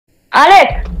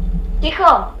Alec!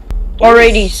 Tico!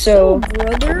 Alrighty, so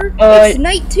brother, it's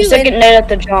night too. Second night at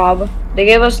the job. They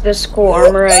gave us this cool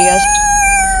armor, I guess.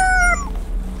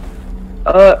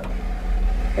 Are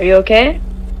you okay?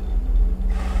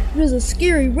 There's a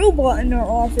scary robot in our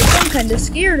office. I'm kind of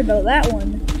scared about that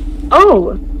one.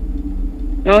 Oh!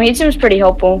 No, he seems pretty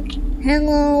helpful.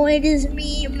 Hello, it is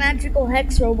me, Magical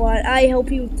Hex Robot. I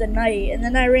help you with the night, and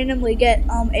then I randomly get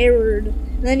errored.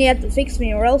 And then you have to fix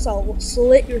me, or else I'll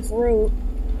slit your throat.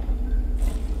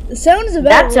 It sounds about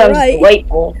right. That sounds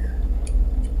delightful.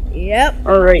 Yep.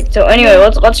 Alright, so anyway,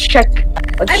 let's check.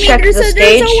 Let's check the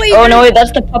stage. Oh no, wait,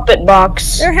 that's the puppet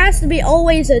box. There has to be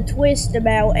always a twist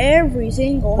about every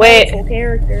single helpful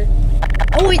character.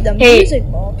 Oh wait, the music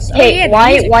box. Hey,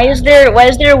 why is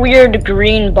there a weird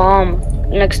green bomb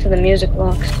next to the music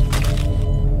box?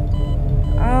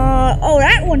 Oh,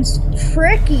 that one's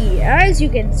tricky. As you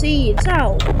can see, it's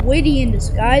not witty in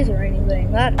disguise or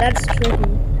anything. That's tricky.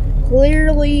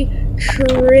 Clearly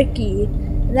tricky.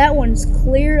 That one's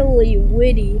clearly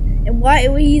witty. And why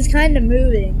he's kind of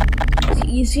moving.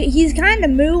 He's kind of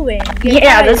moving.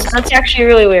 Yeah, that's actually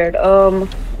really weird. Oh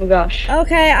my gosh.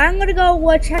 Okay, I'm gonna go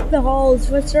check the halls.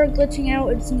 If I start glitching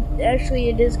out, it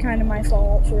is kind of my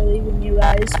fault for leaving you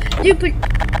guys. Stupid.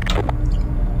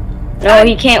 No,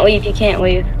 he can't leave. He can't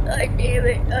leave. God damn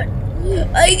it!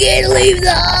 I can't leave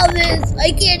the office.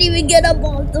 I can't even get up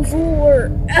off the floor.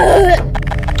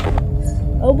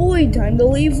 Oh boy, time to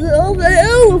leave the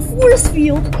a force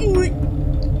field.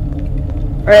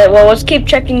 Alright, well, let's keep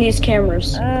checking these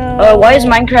cameras. Why is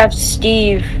Minecraft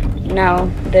Steve now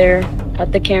there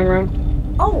at the camera?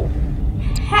 Oh,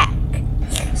 heck.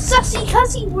 Sussy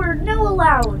cussy word, no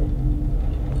allowed.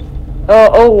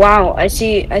 Oh wow, I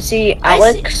see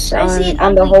Alex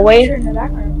on the hallway. In the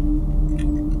background.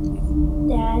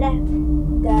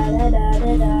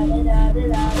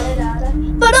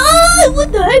 But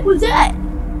what the heck was that?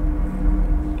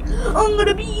 I'm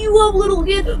gonna beat you up, little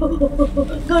kid.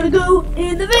 Gotta go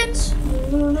in the vents.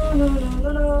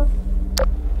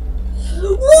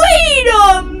 Wait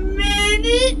a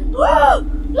minute.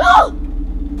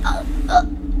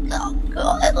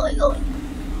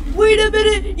 Wait a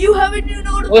minute. You have a new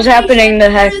notification. What's happening, the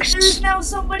Hex? There's now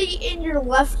somebody in your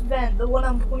left vent, the one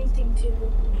I'm pointing to.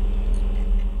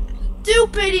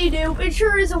 Doopity doop. It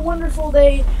sure is a wonderful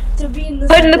day to be in the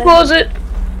Hide in the closet.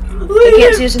 They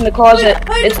can't see us in the closet.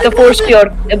 It's the force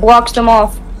field. It blocks them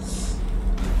off.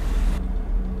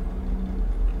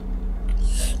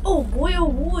 Oh boy.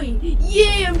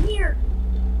 Yeah, I'm here.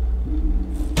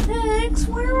 Hex,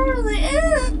 where are they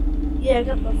at? Yeah, I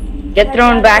got the... Get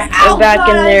thrown back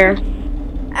in there.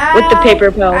 Ow, with the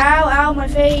paper pelt. Ow, my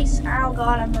face. Ow,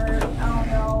 God, I'm hurt. Oh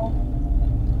no.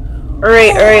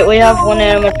 Alright, we have one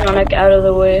animatronic out of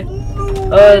the way.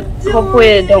 Hopefully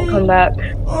it don't come back.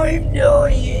 I'm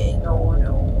dying. Oh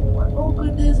no. How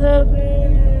could this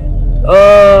happen?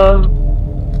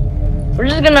 We're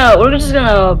just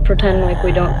gonna pretend like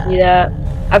we don't see that.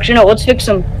 Actually no, let's fix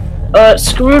him.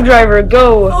 Screwdriver,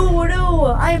 go! Oh no,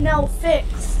 I am now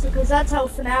fixed, because that's how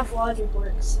FNAF logic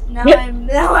works. Now I am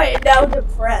now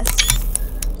depressed.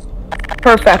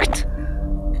 Perfect.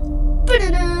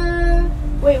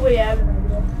 Wait, I have an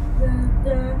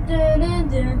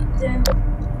idea.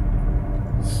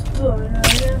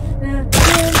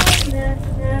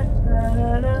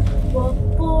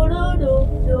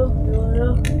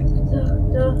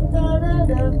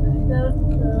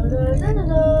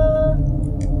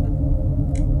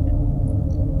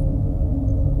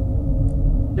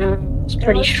 It's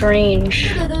pretty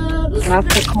strange. I have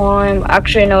to climb.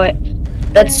 Actually, no,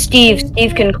 that's Steve.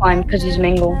 Steve can climb because he's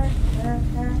Mingle.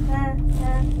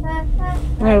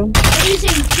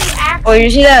 Oh,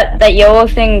 you see that yellow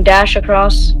thing dash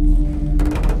across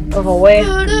the hallway?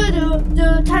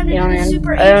 Time to do the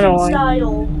super I don't know why.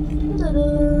 style.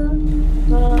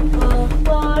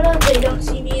 They don't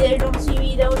see me. They don't see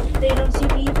me. They don't see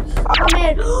me. Oh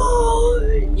man!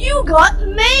 You got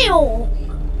mail.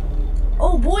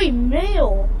 Oh boy,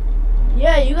 mail.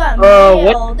 Yeah, you got mail.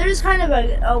 What? There's kind of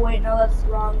a. Oh wait, no, that's the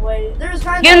wrong way. There's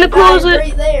kind Get of in the closet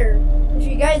right there. If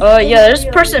you guys. Yeah, there's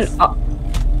a person.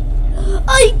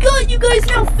 I got you guys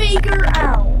now, faker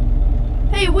out.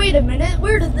 Hey, wait a minute.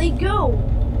 Where did they go?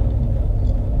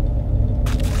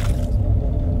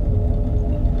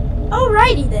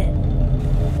 Alrighty then.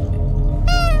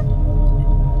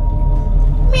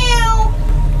 Meow.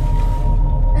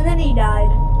 And then he died.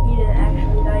 He didn't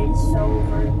actually die. He fell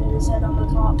over and hit his head on the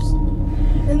tops.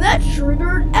 And that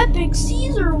triggered epic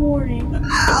Caesar warning.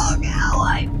 Oh no,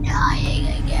 I'm dying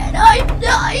again. I'm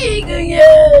dying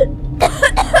again.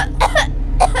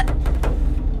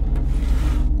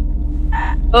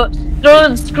 Throw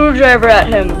the screwdriver at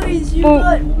him. Guys, you Boop.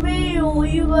 got mail.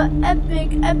 You got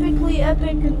epically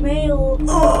epic mail.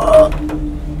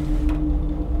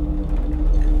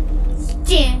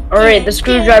 Alright, the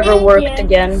screwdriver worked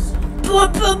again.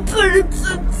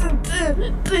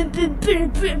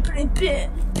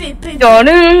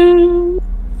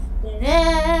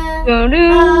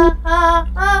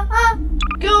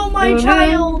 Go, my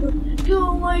child!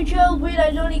 Go, my child! Wait,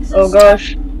 I don't exist. Oh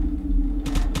gosh.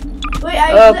 Wait,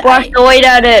 flash the light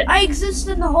at it. I exist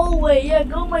in the hallway. Yeah,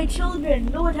 go, my children.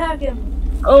 Go attack him.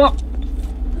 Oh.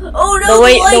 Oh no!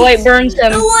 The light burns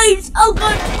him. The lights! Oh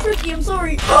god, Tricky, I'm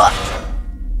sorry.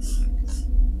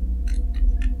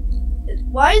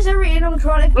 Why is every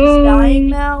animatronic dying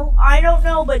now? I don't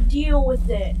know, but deal with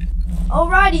it.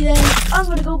 Alrighty then, I'm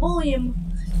gonna go bully him.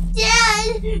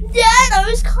 Dad, I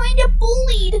was kind of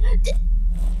bullied.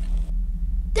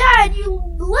 Dad, you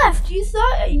left. You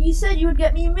said you would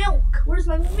get me milk. Where's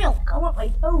my milk? I want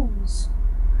my hose.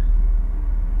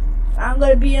 I'm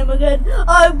gonna beat him again.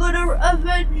 I'm gonna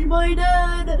avenge my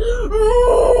dad.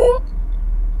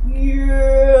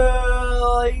 Yeah,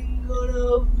 I'm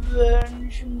gonna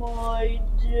avenge my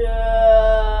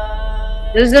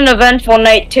dad. This is an eventful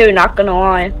night too, not gonna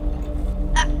lie.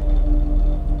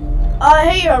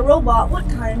 Hey, robot, what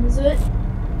time is it?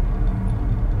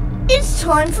 It's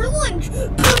time for lunch!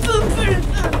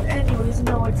 Anyways,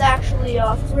 no, it's actually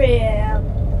 3 a.m.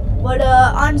 But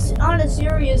on a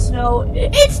serious note,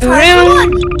 it's time for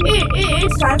lunch!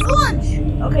 It's time for lunch!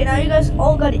 Okay, now you guys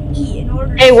all gotta eat in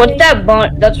order to what's that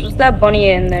what's that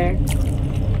bunny in there?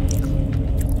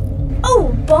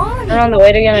 Oh, Bonnie! Turn on the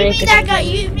light again.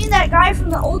 You mean that guy from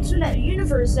the alternate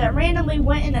universe that randomly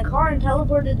went in a car and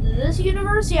teleported to this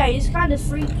universe? Yeah, he's kind of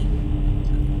freaky.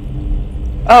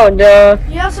 Oh, duh.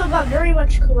 He also got very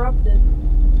much corrupted.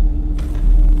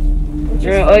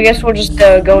 Well, I guess we'll just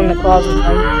go in the closet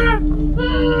then.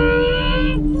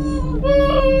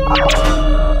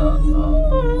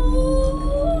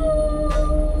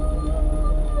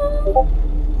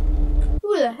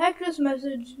 Who the heck just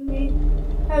messaged me?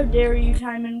 How dare you,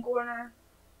 Timon Corner?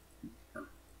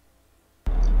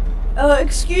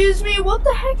 Excuse me, what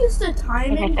the heck is the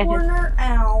Timon Corner?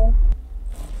 Ow.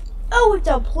 Oh, it's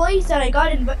a place that I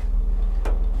got in, but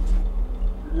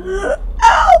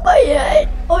ow, my head!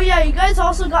 Oh yeah, you guys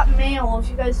also got mail. If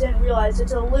you guys didn't realize,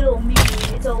 it's a little me.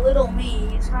 It's a little me.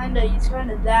 He's kinda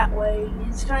that way.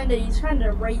 He's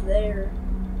kinda right there,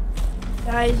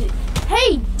 guys.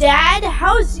 Hey, Dad,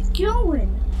 how's it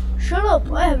going? Shut up!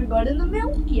 I haven't gotten the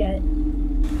milk yet.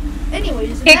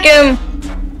 Anyways, kick him.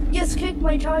 Yes, kick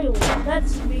my child. That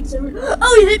makes it.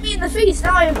 Oh, he hit me in the face.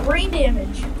 Now I have brain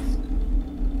damage.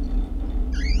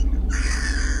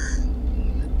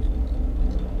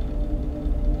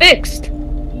 Fixed.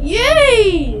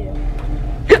 Yay!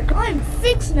 I'm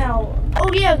fixed now.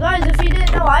 Oh yeah, guys, if you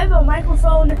didn't know, I have a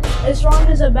microphone as strong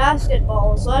as a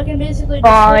basketball, so I can basically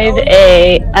 5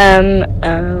 a.m.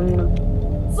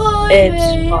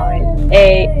 It's 5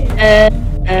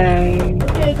 a.m.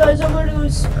 Okay, guys, I'm gonna go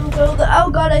scoop out the.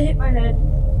 Oh god, I hit my head.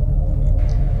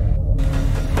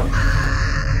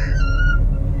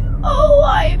 Oh,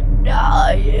 I'm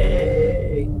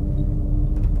dying.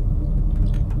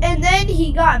 And then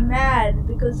he got mad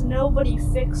because nobody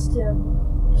fixed him.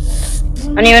 I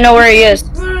don't even know where he is.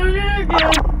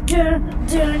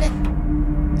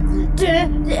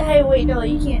 Hey, wait, no,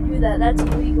 you can't do that. That's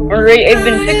illegal. Alright, I've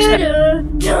been fixing it.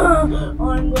 I'm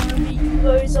gonna beat you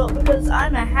guys up because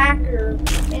I'm a hacker.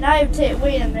 And I have to.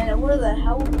 Wait a minute, where the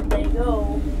hell did they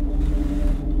go?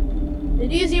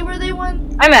 Did you see where they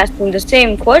went? I'm asking the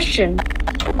same question.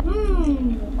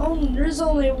 Oh, there's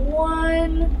only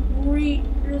one.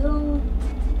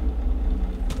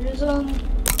 There's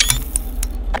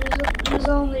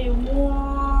only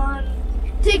one.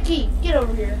 Tiky, get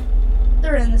over here.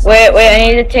 They're in this. Wait, I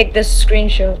need to take this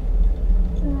screenshot.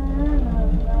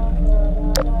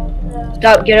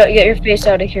 Stop, get your face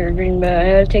out of here, Greenbat.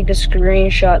 I gotta take the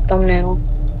screenshot thumbnail.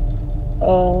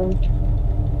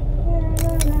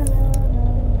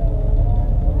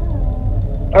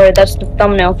 Alright, that's the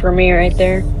thumbnail for me right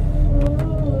there.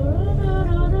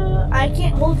 I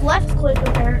can't hold left click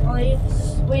apparently.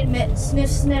 Wait a minute,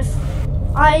 sniff.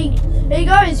 Hey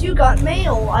guys, you got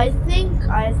mail. I think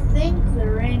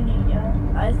they're in here.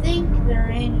 I think they're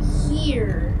in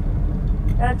here.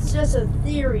 That's just a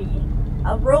theory.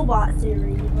 A robot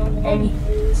theory.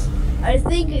 Anyways, I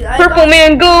think Purple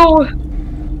man, go!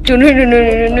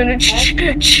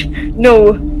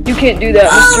 No, you can't do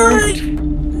that, mister.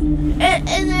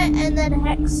 And then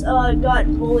Hex got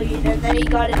bullied, and then he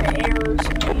got an error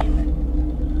screen.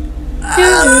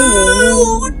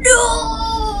 Oh no!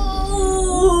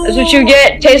 That's what you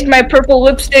get. Taste my purple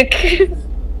lipstick.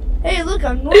 Hey, look,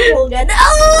 I'm normal again.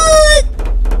 Ah!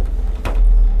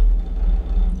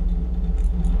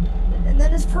 And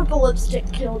then his purple lipstick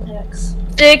killed Hex.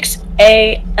 6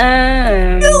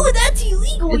 a.m. No, that's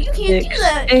illegal. You can't do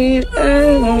that. 6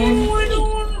 a.m.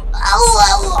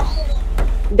 Ow,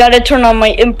 Gotta turn on my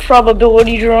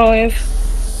improbability drive.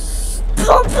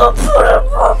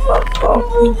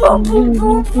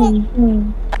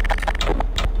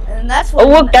 And that's what. Oh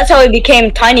look, that's how he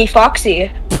became Tiny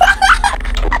Foxy.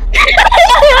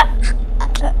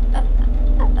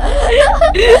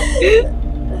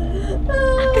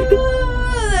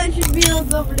 That should be the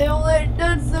thumbnail.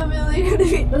 That's definitely gonna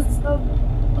be the thumbnail.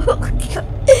 Oh god.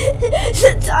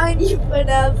 The tiny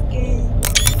FNAF game.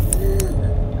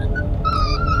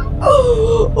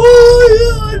 Oh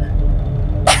god.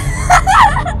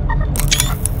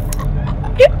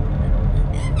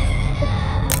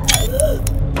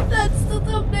 That's the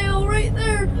thumbnail right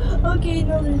there. Okay,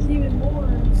 no, there's even more.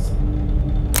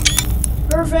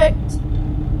 Perfect.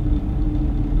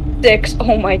 6.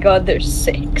 Oh my god, there's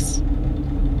 6.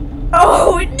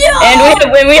 Oh no!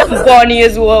 And we have Bonnie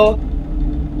as well.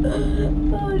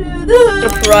 Oh, no,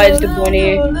 Surprised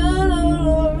Bonnie.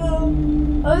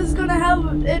 I was gonna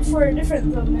have it for a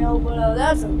different thumbnail, but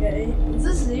that's okay.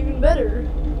 This is even better.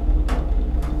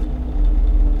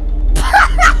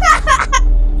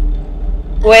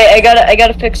 Wait, I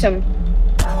gotta fix him.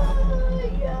 Oh my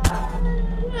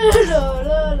god.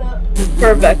 No.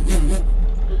 Perfect.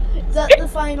 Is that the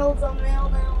final thumbnail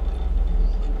now?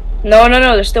 No,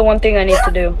 there's still one thing I need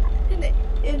to do.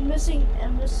 And missing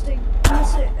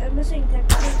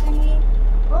texture thingy.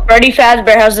 Oh, Freddy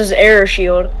Fazbear has his error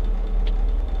shield.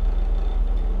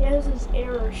 he has his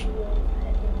error shield.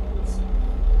 Anyways.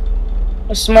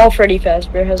 A small Freddy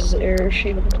Fazbear has his error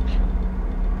shield.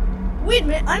 Wait a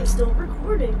minute, I'm still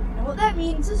recording. And what that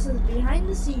means, this is behind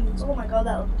the scenes. Oh my god,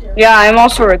 that looks terrible. Yeah, I'm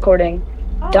also recording.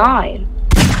 Oh. Die.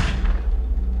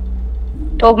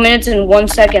 12 minutes and 1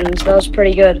 second. That was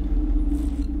pretty good.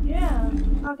 Yeah.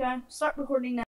 Okay, start recording now.